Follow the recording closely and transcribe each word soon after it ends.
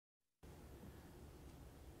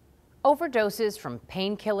Overdoses from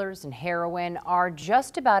painkillers and heroin are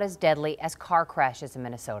just about as deadly as car crashes in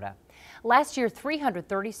Minnesota. Last year,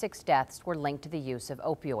 336 deaths were linked to the use of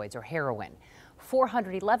opioids or heroin.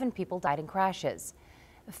 411 people died in crashes.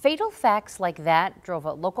 Fatal facts like that drove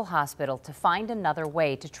a local hospital to find another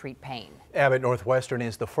way to treat pain. Abbott Northwestern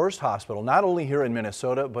is the first hospital, not only here in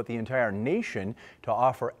Minnesota, but the entire nation, to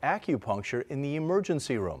offer acupuncture in the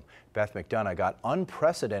emergency room. Beth McDonough got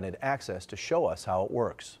unprecedented access to show us how it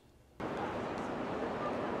works.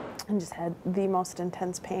 I just had the most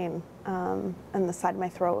intense pain in the side of my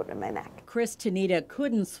throat and my neck. Chris Tanita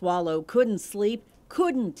couldn't swallow, couldn't sleep,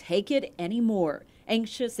 couldn't take it anymore.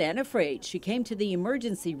 Anxious and afraid, she came to the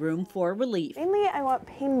emergency room for relief. Mainly, I want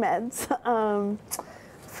pain meds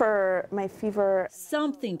for my fever.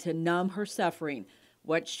 Something to numb her suffering.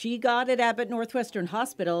 What she got at Abbott Northwestern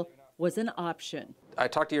Hospital was an option. I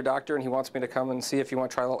talked to your doctor and he wants me to come and see if you want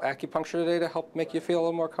to try a little acupuncture today to help make you feel a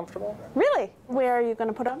little more comfortable. Really? Where are you going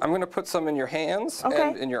to put them? I'm going to put some in your hands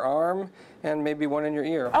and in your arm and maybe one in your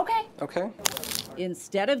ear. Okay. Okay.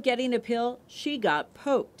 Instead of getting a pill, she got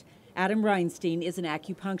poked. Adam Reinstein is an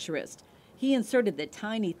acupuncturist. He inserted the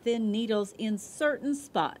tiny, thin needles in certain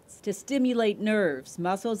spots to stimulate nerves,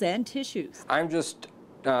 muscles, and tissues. I'm just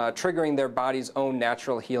triggering their body's own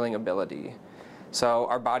natural healing ability. So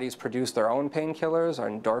our bodies produce their own painkillers, our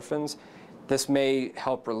endorphins. This may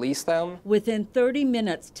help release them. Within 30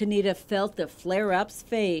 minutes, Tanita felt the flare-ups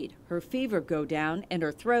fade, her fever go down, and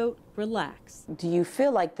her throat relax. Do you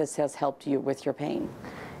feel like this has helped you with your pain?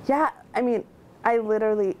 Yeah, I mean, I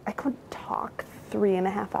couldn't talk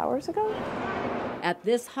 3.5 hours ago. At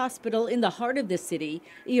this hospital in the heart of the city,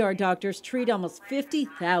 ER doctors treat almost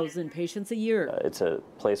 50,000 patients a year. It's a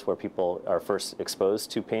place where people are first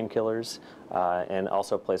exposed to painkillers and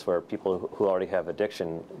also a place where people who already have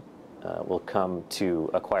addiction will come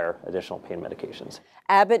to acquire additional pain medications.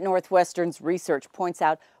 Abbott Northwestern's research points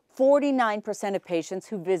out 49% of patients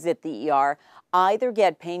who visit the ER either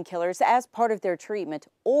get painkillers as part of their treatment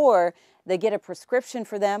or they get a prescription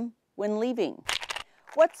for them when leaving.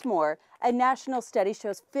 What's more, a national study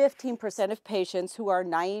shows 15% of patients who are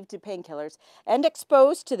naive to painkillers and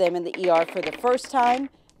exposed to them in the ER for the first time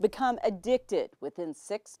become addicted within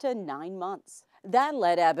 6 to 9 months. That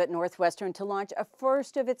led Abbott Northwestern to launch a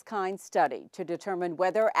first-of-its-kind study to determine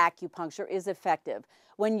whether acupuncture is effective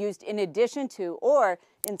when used in addition to or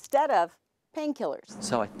instead of painkillers.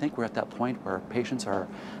 So I think we're at that point where patients are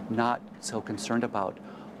not so concerned about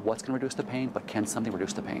what's going to reduce the pain, but can something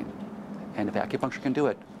reduce the pain? And if acupuncture can do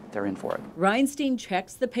it, they're in for it. Reinstein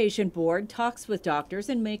checks the patient board, talks with doctors,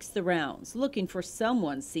 and makes the rounds, looking for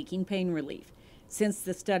someone seeking pain relief. Since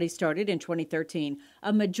the study started in 2013,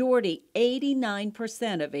 a majority,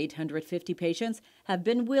 89% of 850 patients, have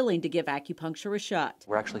been willing to give acupuncture a shot.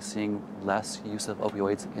 We're actually seeing less use of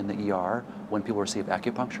opioids in the ER when people receive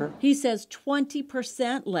acupuncture. He says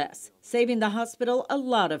 20% less, saving the hospital a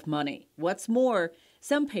lot of money. What's more,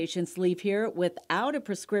 some patients leave here without a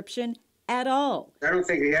prescription at all. I don't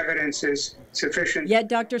think the evidence is sufficient. Yet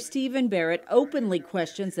Dr. Stephen Barrett openly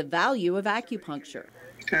questions the value of acupuncture.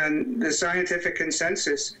 And the scientific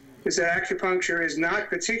consensus is that acupuncture is not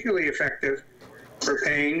particularly effective for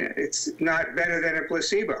pain. It's not better than a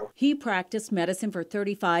placebo. He practiced medicine for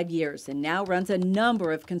 35 years and now runs a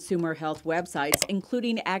number of consumer health websites,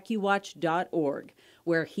 including AccuWatch.org,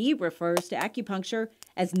 where he refers to acupuncture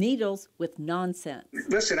as needles with nonsense.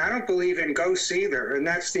 Listen, I don't believe in ghosts either, and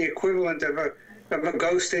that's the equivalent of a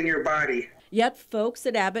ghost in your body. Yet folks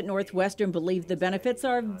at Abbott Northwestern believe the benefits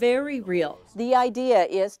are very real. The idea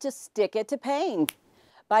is to stick it to pain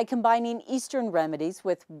by combining Eastern remedies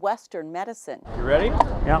with Western medicine. You ready?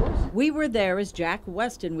 Yeah. We were there as Jack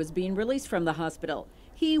Weston was being released from the hospital.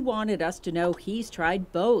 He wanted us to know he's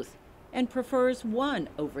tried both and prefers one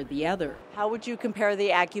over the other. How would you compare the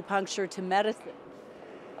acupuncture to medicine?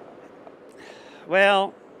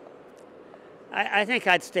 Well, I think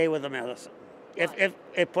I'd stay with the medicine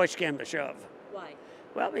if push came to shove. Why?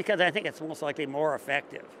 Well, because I think it's most likely more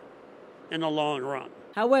effective in the long run.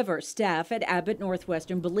 However, staff at Abbott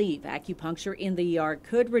Northwestern believe acupuncture in the ER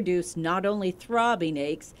could reduce not only throbbing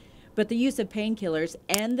aches, but the use of painkillers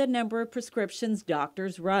and the number of prescriptions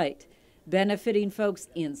doctors write, benefiting folks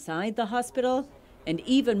inside the hospital and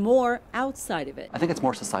even more outside of it. I think it's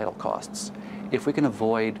more societal costs. If we can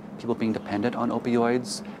avoid people being dependent on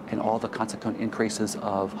opioids and all the consequent increases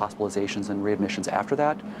of hospitalizations and readmissions after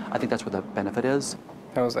that, I think that's where the benefit is.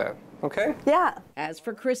 How's that? Okay? Yeah. As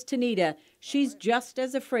for Chris Tanita, she's just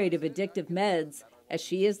as afraid of addictive meds as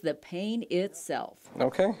she is the pain itself.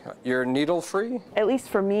 Okay. You're needle-free? At least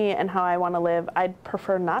for me and how I want to live, I'd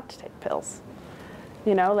prefer not to take pills.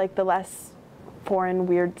 You know, like the less foreign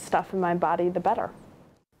weird stuff in my body, the better.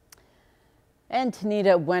 And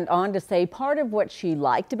Tanita went on to say part of what she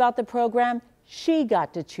liked about the program, she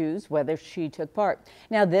got to choose whether she took part.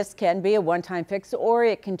 Now, this can be a one-time fix or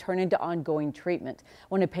it can turn into ongoing treatment.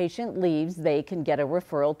 When a patient leaves, they can get a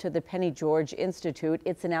referral to the Penny George Institute.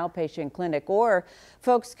 It's an outpatient clinic, or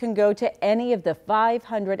folks can go to any of the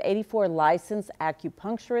 584 licensed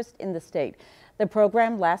acupuncturists in the state. The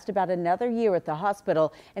program lasts about another year at the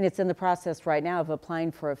hospital, and it's in the process right now of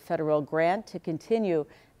applying for a federal grant to continue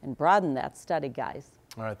and broaden that study, guys.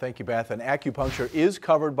 All right, thank you, Beth. And acupuncture is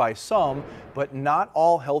covered by some, but not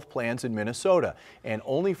all health plans in Minnesota, and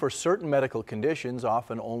only for certain medical conditions,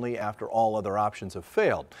 often only after all other options have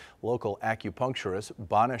failed. Local acupuncturist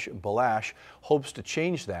Banish Balash hopes to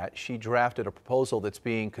change that. She drafted a proposal that's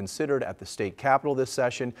being considered at the state capitol this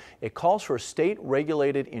session. It calls for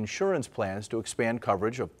state-regulated insurance plans to expand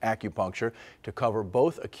coverage of acupuncture to cover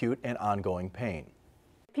both acute and ongoing pain.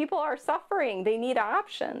 People are suffering. They need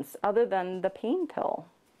options other than the pain pill.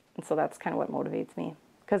 And so that's kind of what motivates me.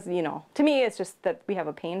 Because, you know, to me, it's just that we have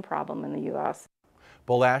a pain problem in the U.S.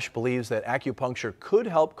 Balash believes that acupuncture could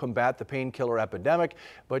help combat the painkiller epidemic,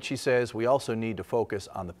 but she says we also need to focus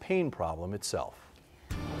on the pain problem itself.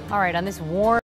 All right, on this warm